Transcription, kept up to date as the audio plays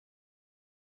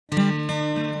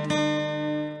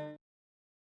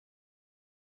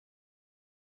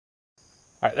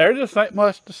All right, there just ain't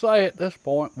much to say at this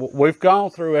point. We've gone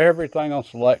through everything on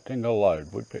selecting a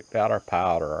load. We picked out our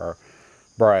powder, our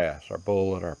brass, our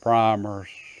bullet, our primers,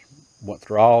 went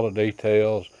through all the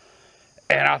details.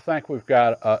 And I think we've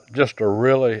got just a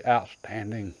really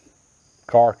outstanding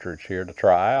cartridge here to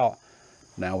try out.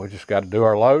 Now we just got to do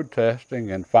our load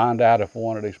testing and find out if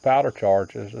one of these powder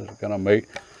charges is going to meet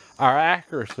our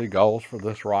accuracy goals for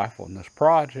this rifle and this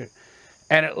project,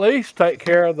 and at least take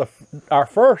care of our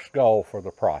first goal for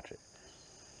the project.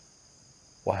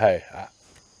 Well, hey,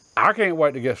 I can't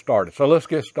wait to get started, so let's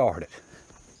get started.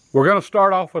 We're going to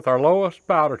start off with our lowest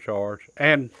powder charge,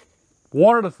 and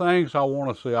one of the things I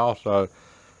want to see also,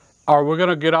 are we going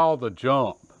to get all the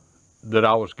jump that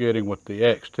I was getting with the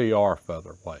XTR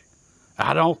Featherweight?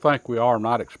 I don't think we are. I'm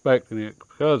not expecting it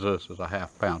because this is a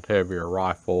half-pound heavier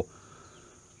rifle.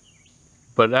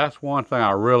 But that's one thing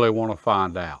I really want to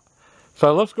find out.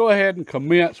 So let's go ahead and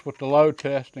commence with the load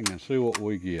testing and see what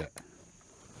we get.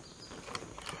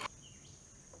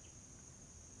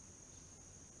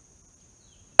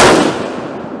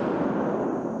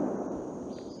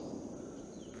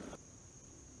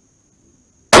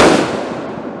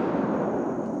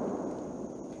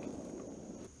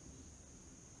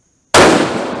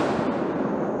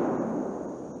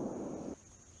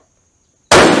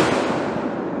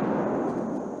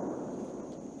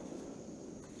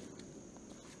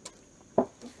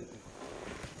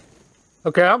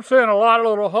 Okay, I'm seeing a lot of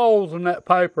little holes in that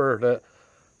paper that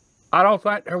I don't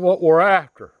think they're what we're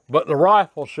after, but the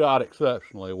rifle shot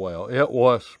exceptionally well. It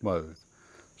was smooth.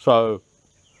 So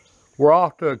we're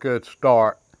off to a good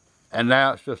start, and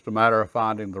now it's just a matter of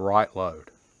finding the right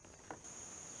load.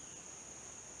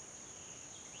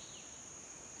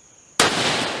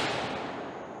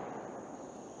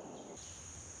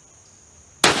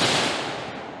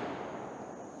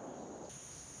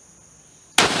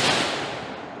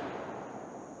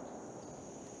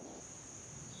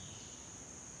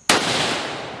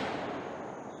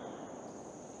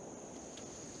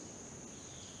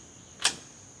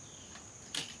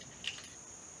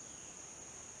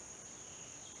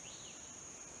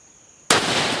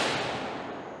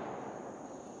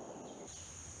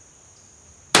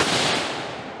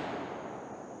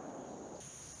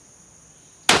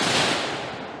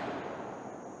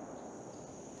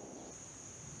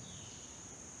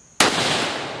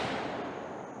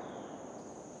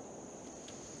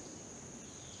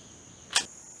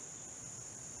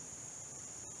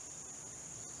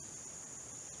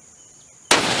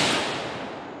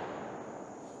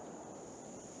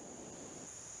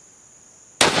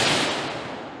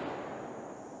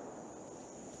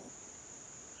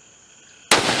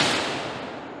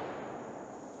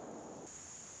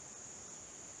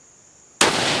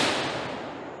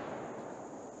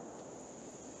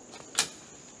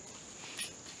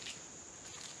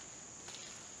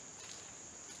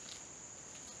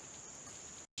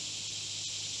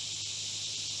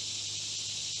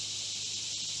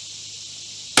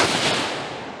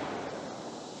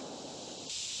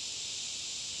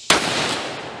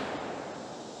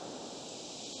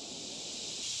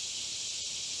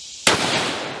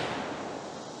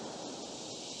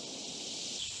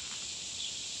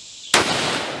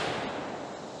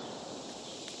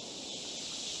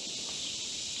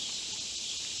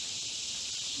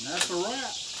 And that's a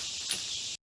wrap.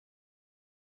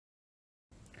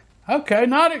 Okay,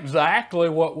 not exactly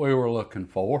what we were looking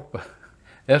for, but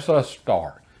it's a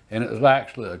start, and it was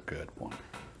actually a good one.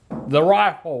 The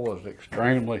rifle was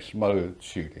extremely smooth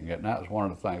shooting it, and that was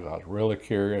one of the things I was really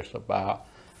curious about.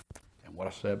 And what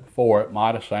I said before, it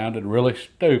might have sounded really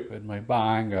stupid, me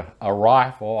buying a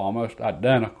rifle almost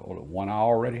identical to one I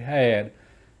already had,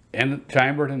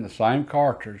 chambered in the same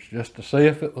cartridge, just to see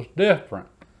if it was different.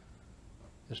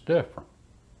 It's different.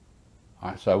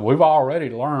 All right, so we've already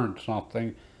learned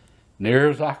something. Near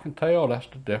as I can tell, that's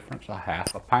the difference a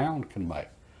half a pound can make.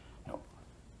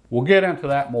 We'll get into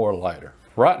that more later.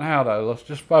 Right now, though, let's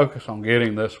just focus on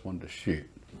getting this one to shoot.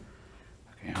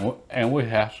 Okay, and we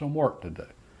have some work to do.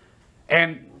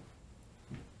 And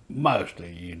most of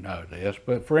you know this,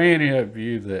 but for any of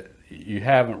you that you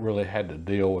haven't really had to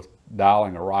deal with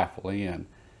dialing a rifle in,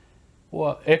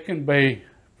 well, it can be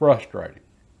frustrating.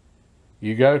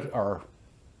 You go to, or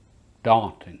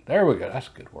daunting. There we go, that's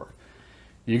a good word.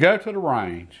 You go to the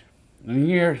range, and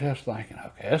you're just thinking,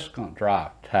 okay, this is going to drive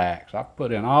tax. I've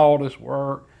put in all this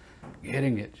work,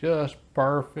 getting it just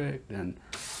perfect, and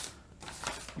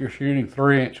you're shooting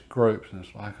 3-inch groups, and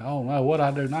it's like, oh no, what do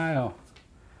I do now?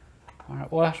 All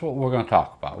right, well, that's what we're going to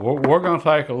talk about. We're going to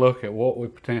take a look at what we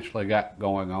potentially got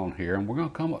going on here, and we're going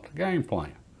to come up with a game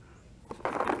plan.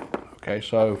 Okay,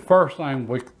 so first thing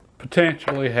we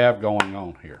potentially have going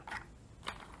on here.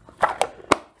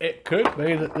 It could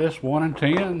be that this 1 in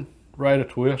 10 rate of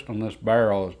twist on this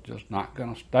barrel is just not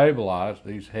going to stabilize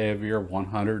these heavier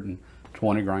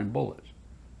 120 grain bullets.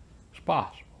 It's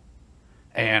possible.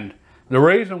 And the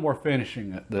reason we're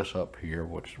finishing this up here,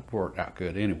 which worked out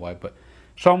good anyway, but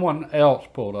someone else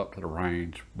pulled up to the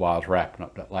range while I was wrapping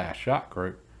up that last shot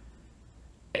group,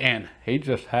 and he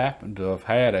just happened to have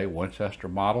had a Winchester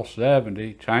Model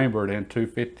 70 chambered in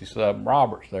 257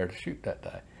 Roberts there to shoot that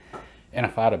day. And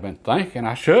if I'd have been thinking,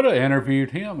 I should have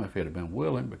interviewed him if he'd have been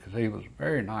willing, because he was a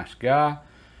very nice guy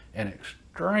and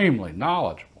extremely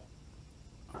knowledgeable.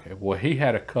 Okay, well, he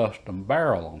had a custom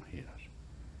barrel on his,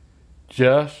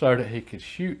 just so that he could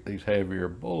shoot these heavier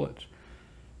bullets.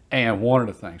 And one of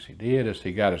the things he did is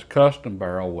he got his custom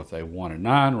barrel with a 1 in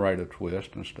 9 rate of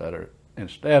twist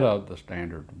instead of the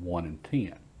standard 1 in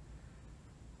 10.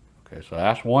 Okay, so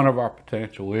that's one of our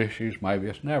potential issues. Maybe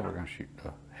it's never going to shoot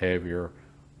the heavier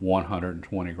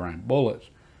 120 grain bullets.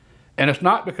 And it's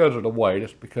not because of the weight,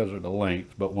 it's because of the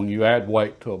length. But when you add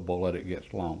weight to a bullet, it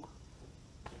gets longer.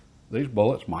 These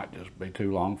bullets might just be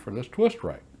too long for this twist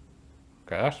rate.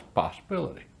 Okay, that's a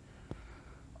possibility.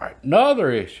 All right,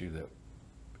 another issue that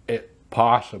it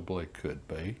possibly could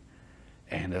be,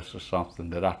 and this is something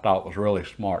that I thought was really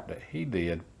smart that he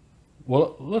did.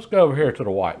 Well, let's go over here to the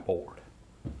whiteboard.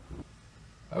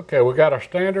 Okay, we got our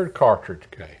standard cartridge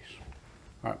case.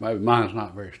 All right, maybe mine's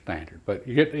not very standard, but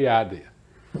you get the idea.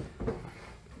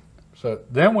 So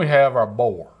then we have our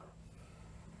bore.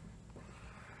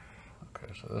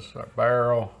 Okay, so this is our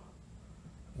barrel.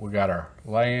 We got our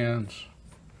lands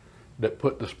that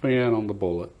put the spin on the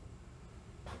bullet.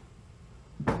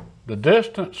 The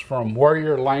distance from where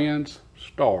your lands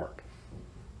start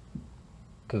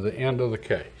to the end of the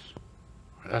case,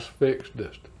 that's a fixed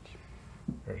distance.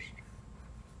 There's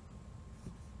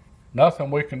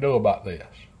nothing we can do about this.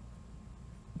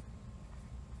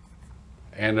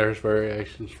 And there's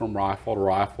variations from rifle to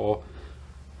rifle.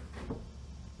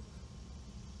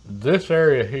 This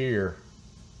area here,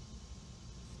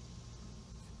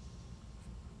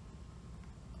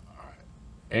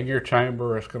 in your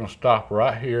chamber, it's going to stop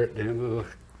right here at the end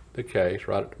of the case,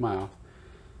 right at the mouth.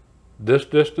 This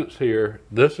distance here,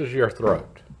 this is your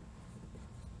throat.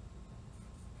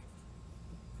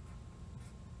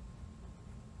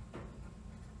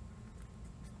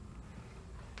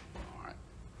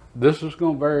 This is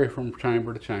going to vary from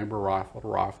chamber to chamber, rifle to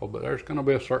rifle, but there's going to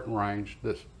be a certain range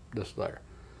that's there.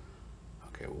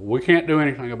 Okay, well, we can't do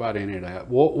anything about any of that.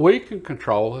 What we can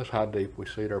control is how deep we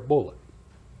seat our bullet.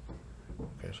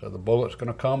 Okay, so the bullet's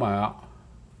going to come out,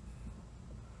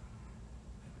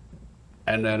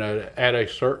 and then at a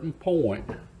certain point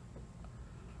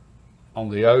on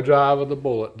the ogive of the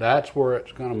bullet, that's where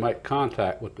it's going to make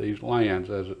contact with these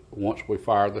lands once we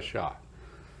fire the shot.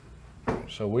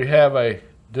 So we have a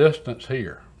distance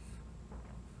here.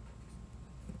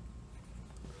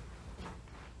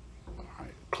 All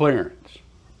right, clearance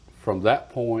from that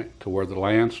point to where the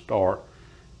lands start,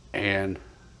 and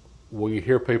when you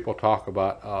hear people talk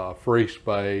about free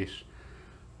space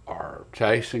or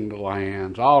chasing the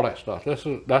lands, all that stuff,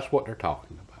 that's what they're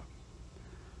talking about.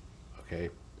 Okay,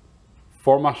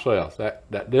 for myself,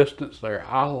 that distance there,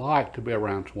 I like to be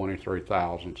around 23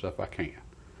 thousandths if I can.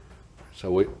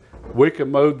 So we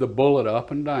can move the bullet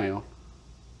up and down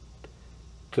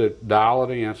to dial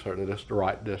it in so that it's the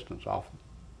right distance off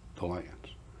the lands.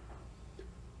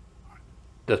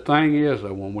 The thing is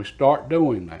that when we start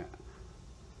doing that,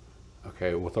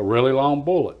 okay, with a really long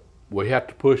bullet, we have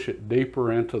to push it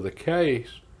deeper into the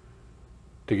case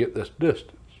to get this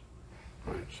distance.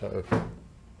 Right, so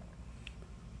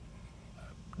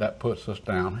that puts us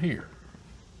down here.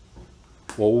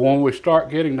 Well, when we start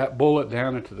getting that bullet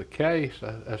down into the case,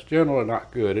 that's generally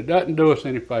not good. It doesn't do us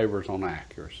any favors on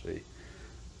accuracy.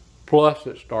 Plus,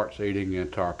 it starts eating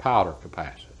into our powder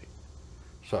capacity.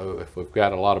 So if we've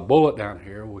got a lot of bullet down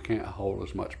here, we can't hold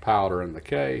as much powder in the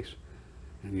case.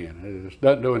 And again, it just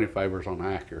doesn't do any favors on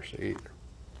accuracy either.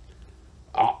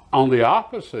 On the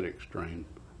opposite extreme,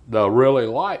 the really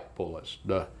light bullets,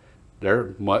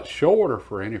 they're much shorter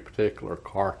for any particular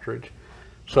cartridge.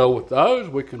 So with those,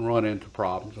 we can run into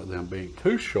problems of them being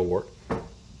too short.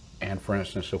 And for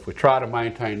instance, if we try to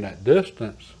maintain that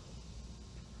distance,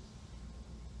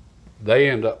 they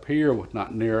end up here with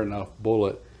not near enough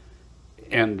bullet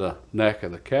in the neck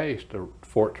of the case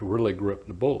for it to really grip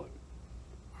the bullet.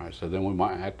 All right, so then we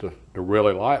might have to, the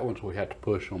really light ones, we have to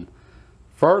push them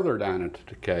further down into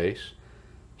the case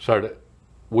so that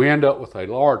we end up with a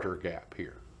larger gap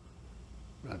here.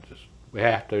 We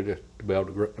have to just to be able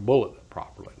to grip the bullet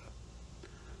properly.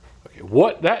 Okay,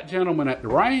 what that gentleman at the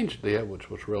range did, which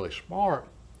was really smart,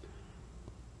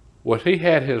 was he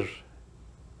had his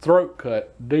throat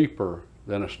cut deeper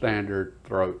than a standard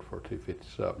throat for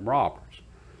 257 Roberts.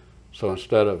 So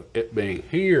instead of it being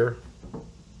here,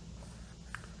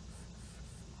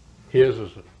 his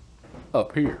is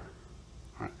up here.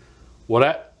 All right. Well,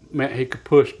 that meant he could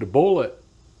push the bullet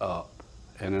up,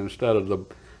 and instead of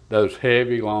those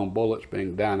heavy, long bullets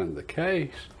being down in the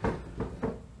case,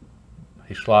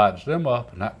 he slides them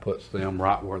up, and that puts them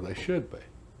right where they should be.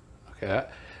 Okay,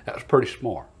 that was pretty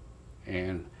smart.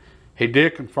 And he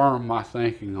did confirm my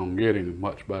thinking on getting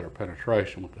much better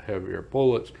penetration with the heavier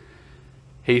bullets.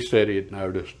 He said he had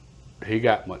noticed he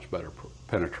got much better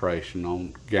penetration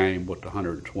on game with the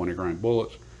 120 grain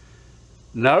bullets.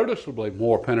 Noticeably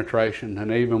more penetration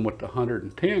than even with the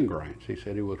 110 grains. He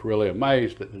said he was really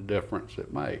amazed at the difference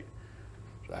it made.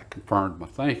 So that confirmed my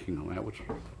thinking on that, which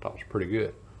I thought was pretty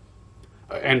good.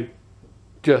 And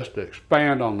just to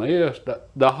expand on this,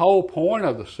 the whole point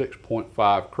of the 6.5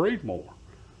 Creedmoor,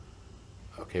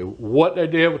 okay, what they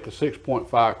did with the 6.5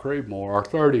 Creedmoor, or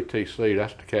 30 TC,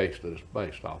 that's the case that it's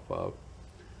based off of.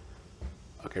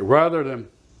 Okay, rather than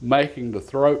making the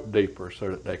throat deeper so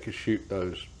that they could shoot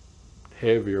those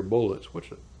heavier bullets,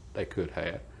 which they could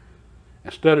have,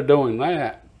 instead of doing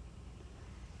that,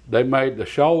 they made the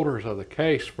shoulders of the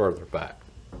case further back.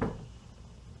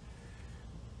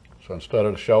 So instead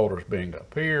of the shoulders being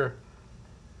up here,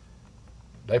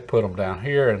 they put them down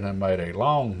here and then made a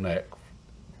longer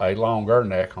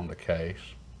neck on the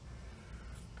case.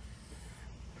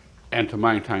 And to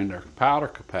maintain their powder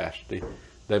capacity,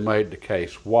 they made the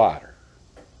case wider.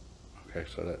 Okay,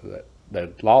 so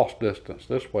that lost distance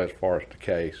this way as far as the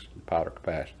case and powder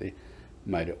capacity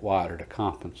made it wider to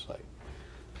compensate.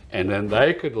 And then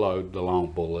they could load the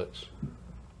long bullets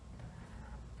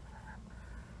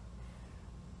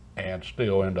and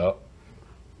still end up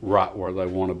right where they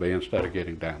want to be instead of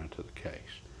getting down into the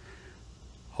case.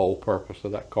 Whole purpose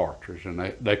of that cartridge. And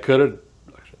they could have,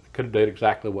 like I said, they could have did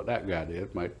exactly what that guy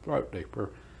did, made the throat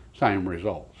deeper, same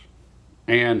results.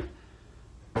 And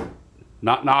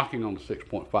not knocking on the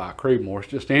 6.5 Creedmoor,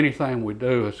 it's just anything we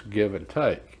do is give and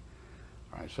take.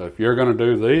 All right, so if you're going to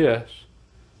do this,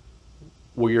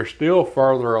 well, you're still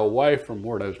further away from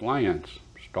where those lands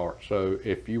start. So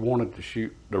if you wanted to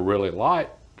shoot the really light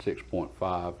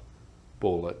 6.5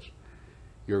 bullets,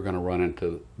 you're going to run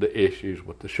into the issues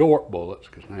with the short bullets,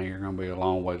 because now you're going to be a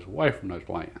long ways away from those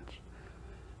lands.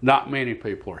 Not many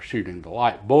people are shooting the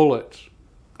light bullets,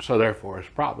 so therefore it's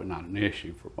probably not an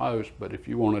issue for most. But if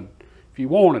you wanted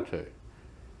to,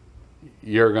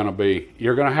 you're going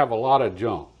to have a lot of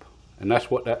jump, and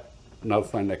that's what another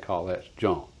thing they call that's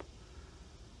jump.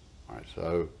 All right,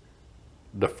 so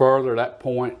the further that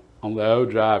point on the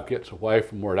ogive gets away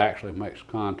from where it actually makes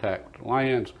contact with the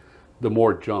lands, the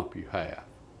more jump you have.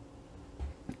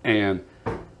 And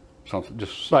something,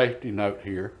 just a safety note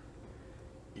here,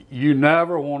 you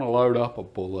never want to load up a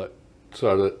bullet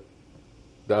so that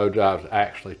the ogive is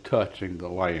actually touching the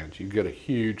lands. You get a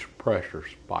huge pressure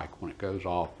spike when it goes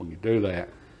off. When you do that,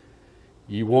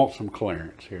 you want some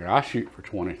clearance here. I shoot for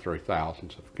 23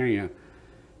 thousandths if I can. You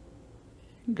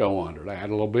can go under that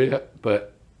a little bit,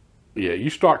 but yeah, you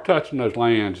start touching those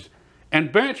lands.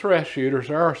 And bench rest shooters,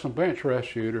 there are some bench rest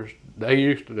shooters, they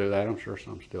used to do that, I'm sure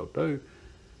some still do.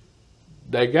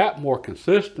 They got more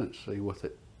consistency with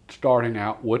it starting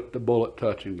out with the bullet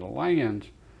touching the lands,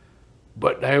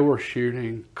 but they were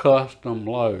shooting custom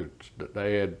loads that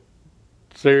they had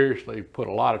seriously put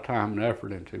a lot of time and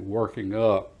effort into working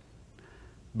up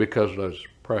because of those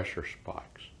pressure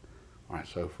spikes. All right,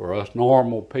 so for us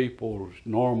normal people,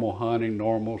 normal hunting,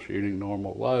 normal shooting,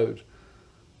 normal loads,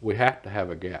 we have to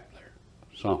have a gap there,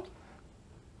 something.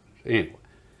 Anyway,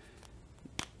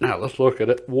 now let's look at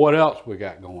it. What else we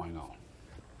got going on?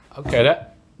 Okay,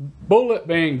 that bullet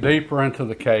being deeper into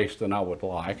the case than I would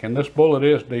like, and this bullet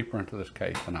is deeper into this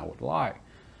case than I would like,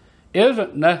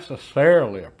 isn't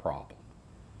necessarily a problem.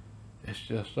 It's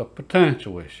just a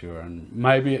potential issue, and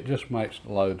maybe it just makes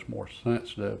the loads more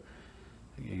sensitive.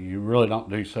 You really don't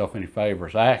do yourself any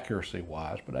favors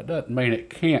accuracy-wise, but that doesn't mean it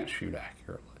can't shoot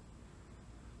accurately.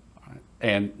 All right.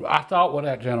 And I thought what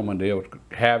that gentleman did was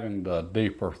having the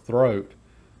deeper throat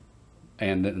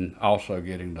and then also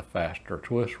getting the faster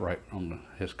twist rate on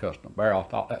his custom barrel. I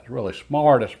thought that's really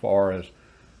smart as far as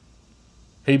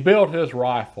he built his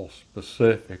rifle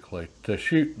specifically to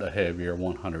shoot the heavier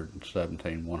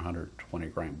 117, 120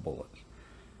 grain bullets.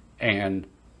 And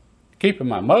keep in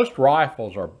mind, most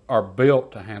rifles are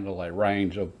built to handle a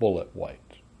range of bullet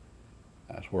weights.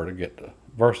 That's where to get the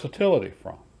versatility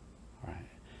from. Right?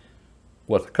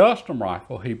 With a custom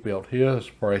rifle, he built his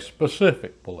for a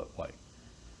specific bullet weight.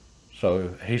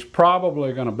 So he's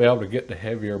probably going to be able to get the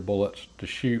heavier bullets to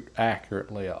shoot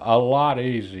accurately a lot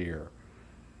easier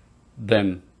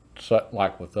than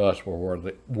like with us,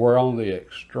 where we're on the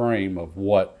extreme of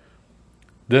what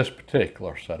this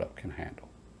particular setup can handle.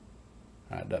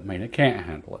 That doesn't mean it can't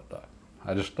handle it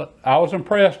though. I was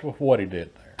impressed with what he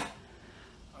did there.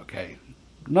 Okay,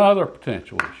 another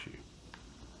potential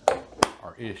issue,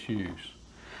 or issues.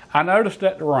 I noticed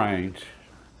at the range,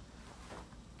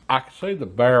 I could see the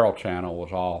barrel channel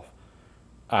was off,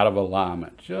 out of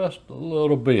alignment just a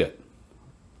little bit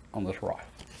on this rifle.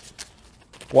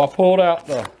 Well, I pulled out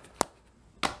the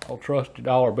old trusty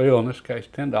dollar bill, in this case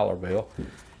 $10 bill,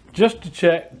 just to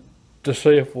check to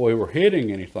see if we were hitting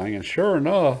anything, and sure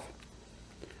enough,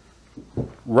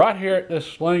 right here at this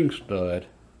sling stud,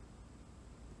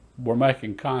 we're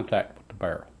making contact with the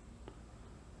barrel.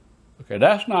 Okay,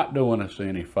 that's not doing us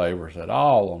any favors at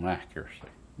all on accuracy.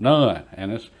 None.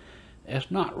 And it's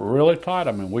not really tight.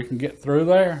 I mean, we can get through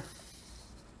there,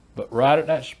 but right at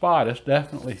that spot, it's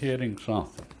definitely hitting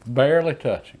something. Barely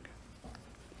touching it.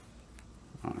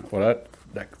 All right, well,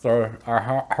 that could throw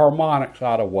our harmonics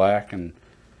out of whack, and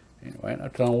anyway, no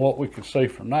telling what we can see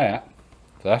from that.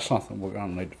 So that's something we're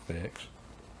going to need to fix.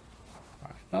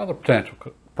 All right, another potential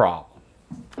problem.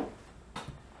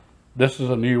 This is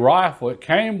a new rifle. It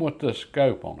came with this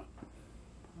scope on it.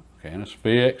 Okay, and it's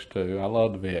VX2. I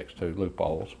love the VX2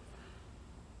 loopholes.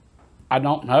 I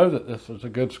don't know that this is a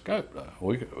good scope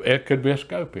though. It could be a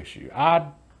scope issue.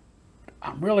 I'm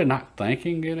really not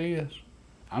thinking it is.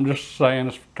 I'm just saying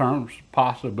it's in terms of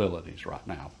possibilities right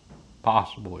now.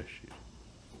 Possible issues.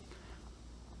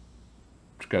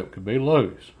 Scope could be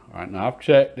loose. All right, now I've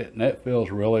checked it and it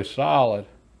feels really solid.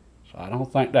 So I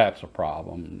don't think that's a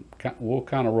problem. We'll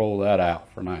kind of roll that out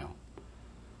for now.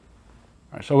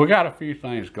 All right, so we got a few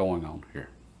things going on here.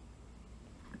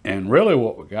 And really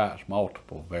what we got is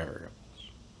multiple variables.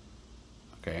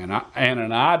 Okay, and in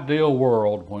an ideal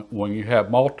world, when you have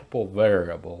multiple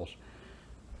variables,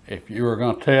 if you were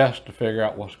going to test to figure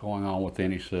out what's going on with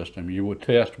any system, you would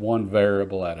test one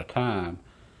variable at a time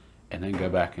and then go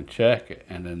back and check it.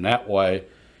 And then that way,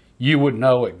 you would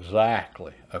know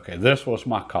exactly, okay, this was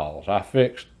my cause. I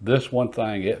fixed this one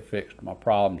thing, it fixed my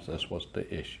problems, this was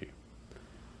the issue.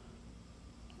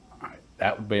 All right,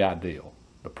 that would be ideal.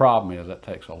 The problem is that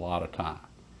takes a lot of time.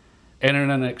 And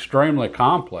in an extremely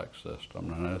complex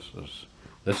system, and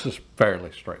this is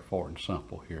fairly straightforward and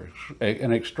simple here.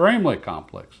 An extremely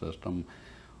complex system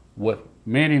with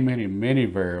many, many, many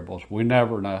variables, we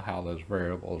never know how those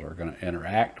variables are going to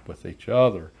interact with each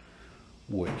other,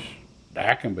 which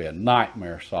that can be a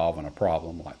nightmare solving a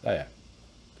problem like that.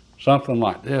 Something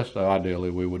like this, though, ideally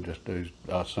we would just do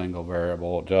a single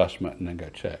variable adjustment and then go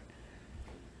check.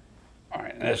 All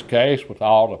right, in this case, with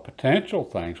all the potential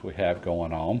things we have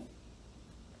going on,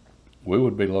 we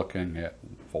would be looking at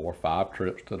 4 or 5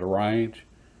 trips to the range.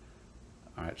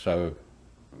 All right, so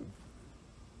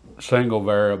single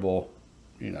variable,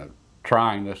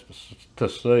 trying this to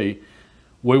see,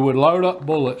 we would load up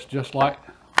bullets just like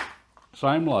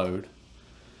same load.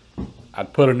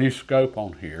 I'd put a new scope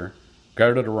on here,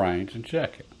 go to the range and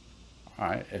check it. All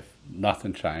right, if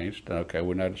nothing changed, then okay,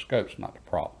 we know the scope's not the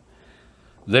problem.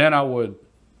 Then I would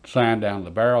sand down the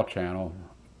barrel channel,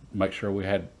 make sure we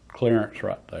had clearance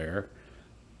right there,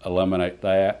 eliminate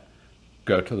that,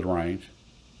 go to the range,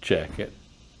 check it.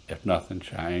 If nothing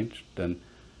changed, then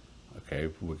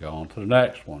okay, we go on to the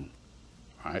next one.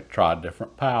 All right, try a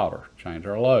different powder, change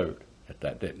our load. If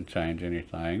that didn't change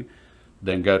anything,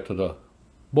 then go to the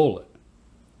bullet,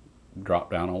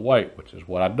 drop down on weight, which is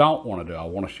what I don't want to do. I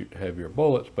want to shoot heavier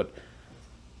bullets, but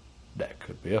that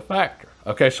could be a factor.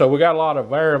 Okay, so we got a lot of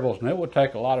variables, and it would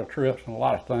take a lot of trips and a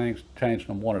lot of things to change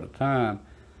them one at a time.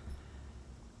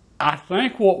 I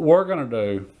think what we're going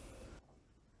to do,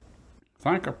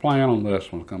 I think our plan on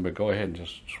this one's going to be go ahead and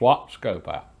just swap the scope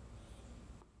out.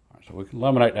 All right, so we can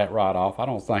eliminate that right off. I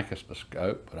don't think it's the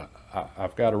scope, but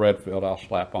I've got a Redfield I'll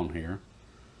slap on here.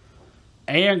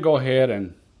 And go ahead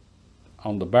and,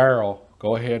 on the barrel,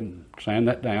 go ahead and sand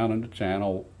that down in the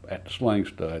channel at the sling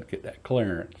stud, get that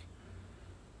clearance.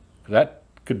 That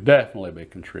could definitely be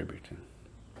contributing.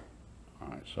 All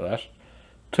right, so that's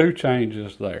 2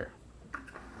 changes there.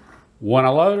 When I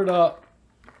loaded up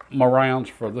my rounds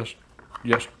for this,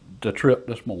 just the trip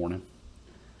this morning,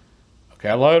 okay,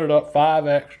 I loaded up 5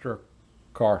 extra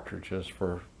cartridges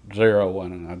for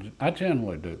zeroing, and I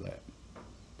generally do that.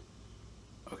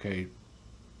 Okay,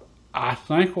 I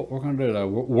think what we're going to do though,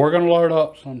 we're going to load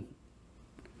up some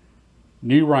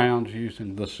new rounds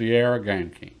using the Sierra Game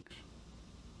Kings.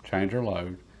 Change our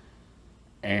load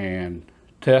and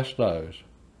test those.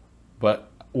 But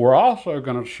we're also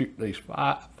going to shoot these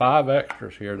five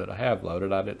extras here that I have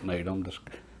loaded. I didn't need them. The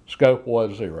scope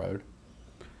was zeroed.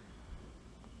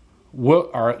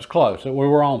 Or it's close. We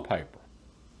were on paper.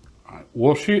 All right,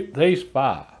 we'll shoot these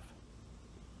 5.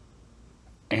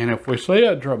 And if we see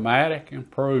a dramatic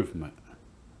improvement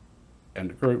in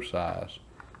the group size,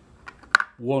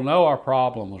 we'll know our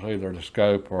problem was either the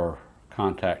scope or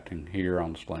contacting here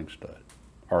on the sling stud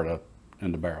or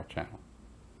in the barrel channel.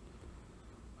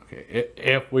 Okay,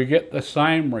 if we get the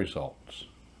same results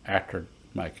after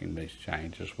making these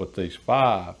changes with these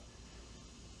 5,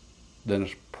 then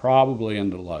it's probably in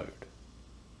the load.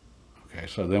 Okay,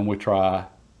 so then we try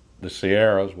the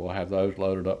Sierras. We'll have those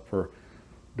loaded up for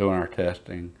doing our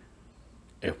testing.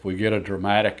 If we get a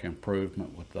dramatic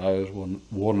improvement with those,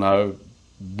 we'll know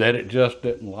that it just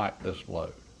didn't like this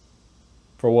load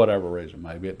for whatever reason.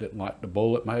 Maybe it didn't like the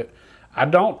bullet. I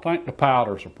don't think the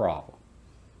powder's a problem.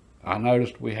 I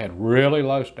noticed we had really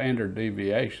low standard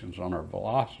deviations on our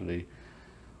velocity,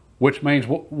 which means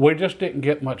we just didn't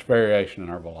get much variation in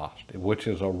our velocity, which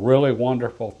is a really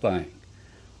wonderful thing.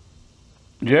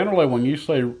 Generally, when you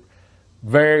see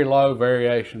very low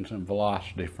variations in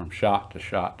velocity from shot to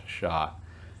shot to shot,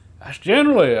 that's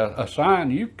generally a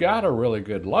sign you've got a really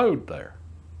good load there.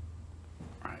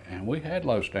 Right. And we had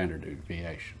low standard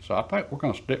deviation. So I think we're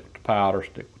going to stick with the powder,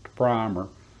 stick with the primer,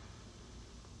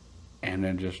 and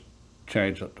then just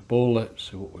change up the bullet,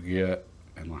 see what we get.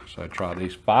 And like I said, try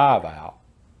these 5 out.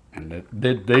 And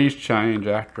did these change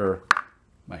after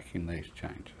making these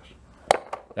changes?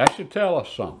 That should tell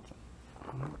us something.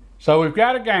 So we've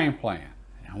got a game plan.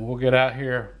 And we'll get out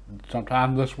here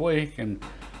sometime this week and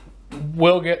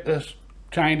we'll get this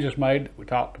changes made that we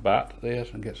talked about to this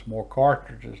and get some more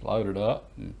cartridges loaded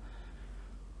up. And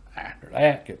after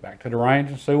that, get back to the range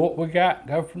and see what we got and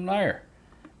go from there.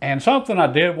 And something I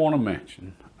did want to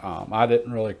mention, I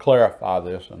didn't really clarify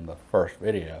this in the first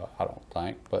video, I don't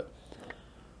think, but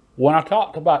when I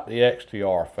talked about the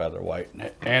XTR featherweight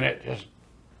and it just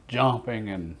jumping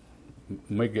and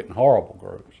me getting horrible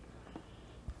grooves,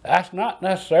 that's not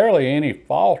necessarily any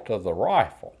fault of the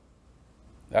rifle.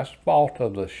 That's the fault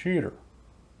of the shooter,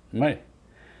 me.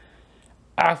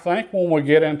 I think when we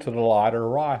get into the lighter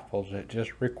rifles, it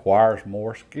just requires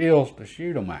more skills to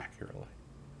shoot them accurately.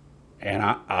 And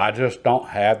I just don't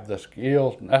have the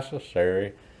skills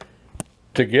necessary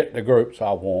to get the groups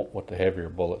I want with the heavier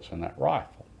bullets in that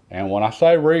rifle. And when I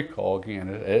say recoil, again,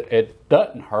 it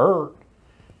doesn't hurt.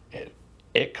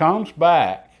 It comes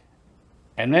back,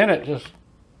 and then it just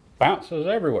bounces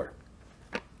everywhere.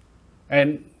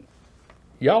 And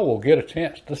y'all will get a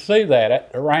chance to see that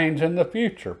at the range in the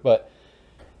future. But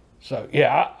so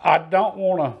yeah, I don't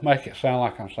want to make it sound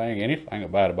like I'm saying anything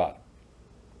about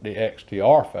the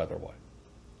XTR featherweight.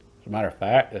 As a matter of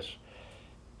fact,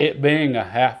 it being a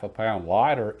 ½ a pound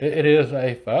lighter, it is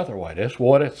a featherweight. It's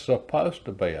what it's supposed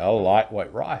to be, a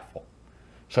lightweight rifle.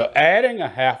 So adding a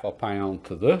 ½ a pound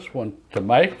to this one to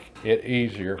make it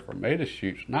easier for me to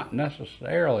shoot is not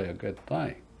necessarily a good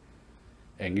thing.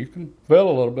 And you can feel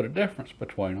a little bit of difference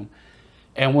between them.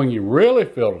 And when you really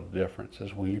feel the difference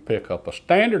is when you pick up a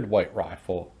standard weight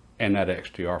rifle and that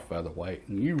XTR featherweight,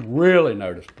 and you really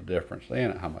notice the difference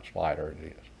then at how much lighter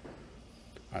it is.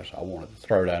 Right, so I wanted to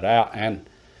throw that out. And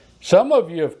some of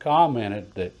you have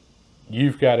commented that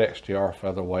you've got XTR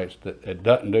featherweights that it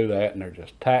doesn't do that and they're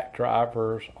just tack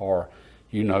drivers, or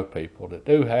you know people that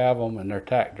do have them and they're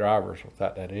tack drivers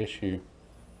without that issue.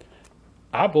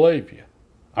 I believe you.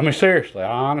 I mean, seriously,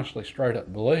 I honestly straight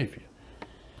up believe you.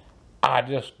 I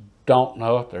just don't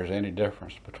know if there's any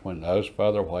difference between those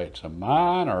featherweights and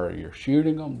mine, or you're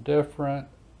shooting them different.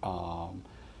 I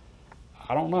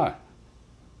don't know.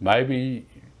 Maybe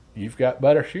you've got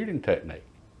better shooting technique.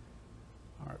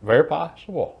 All right, very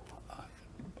possible.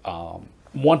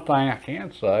 One thing I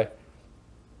can say,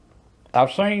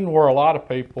 I've seen where a lot of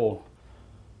people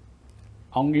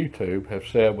on YouTube have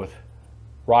said with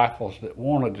rifles that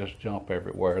want to just jump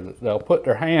everywhere, that they'll put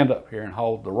their hand up here and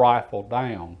hold the rifle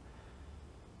down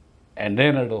and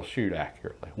then it'll shoot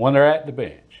accurately when they're at the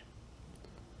bench.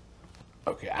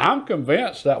 Okay, I'm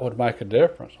convinced that would make a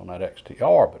difference on that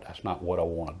XTR, but that's not what I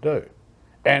want to do.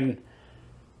 And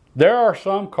there are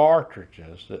some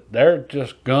cartridges that they're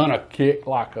just gonna kick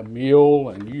like a mule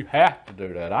and you have to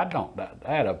do that. I don't doubt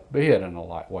that a bit in a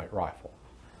lightweight rifle.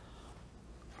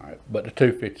 All right, but the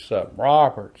 257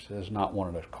 Roberts is not one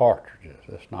of those cartridges.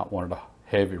 It's not one of the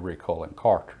heavy recoiling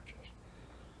cartridges.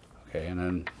 Okay, and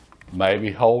then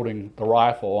maybe holding the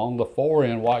rifle on the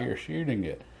forend while you're shooting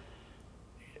it,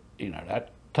 you know, that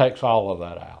takes all of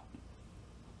that out.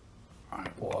 All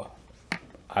right, well,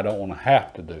 I don't want to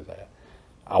have to do that.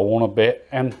 I want to bet,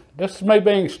 and this is me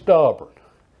being stubborn.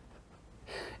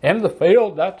 In the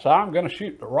field, that's how I'm going to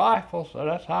shoot the rifle, so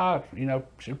that's how I,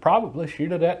 should probably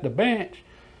shoot it at the bench.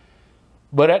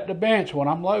 But at the bench, when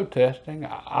I'm load testing,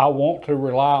 I want to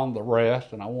rely on the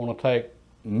rest, and I want to take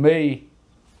me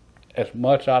as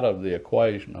much out of the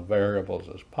equation of variables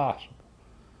as possible.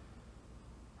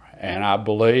 And I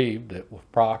believe that with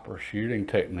proper shooting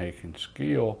technique and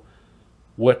skill,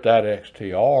 with that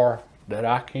XTR, that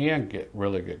I can get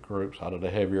really good groups out of the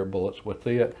heavier bullets with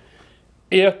it,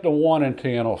 if the 1 in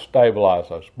 10 will stabilize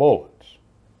those bullets.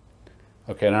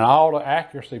 Okay, and all the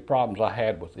accuracy problems I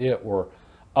had with it were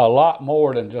a lot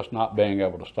more than just not being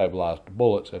able to stabilize the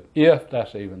bullets, if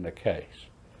that's even the case.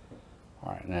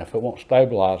 All right, now if it won't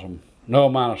stabilize them, no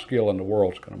amount of skill in the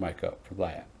world is going to make up for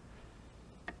that.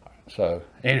 All right, so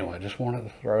anyway, just wanted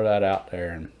to throw that out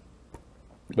there.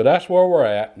 But that's where we're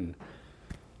at, and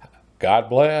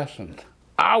God bless, and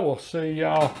I will see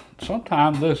y'all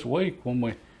sometime this week when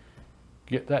we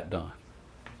get that done.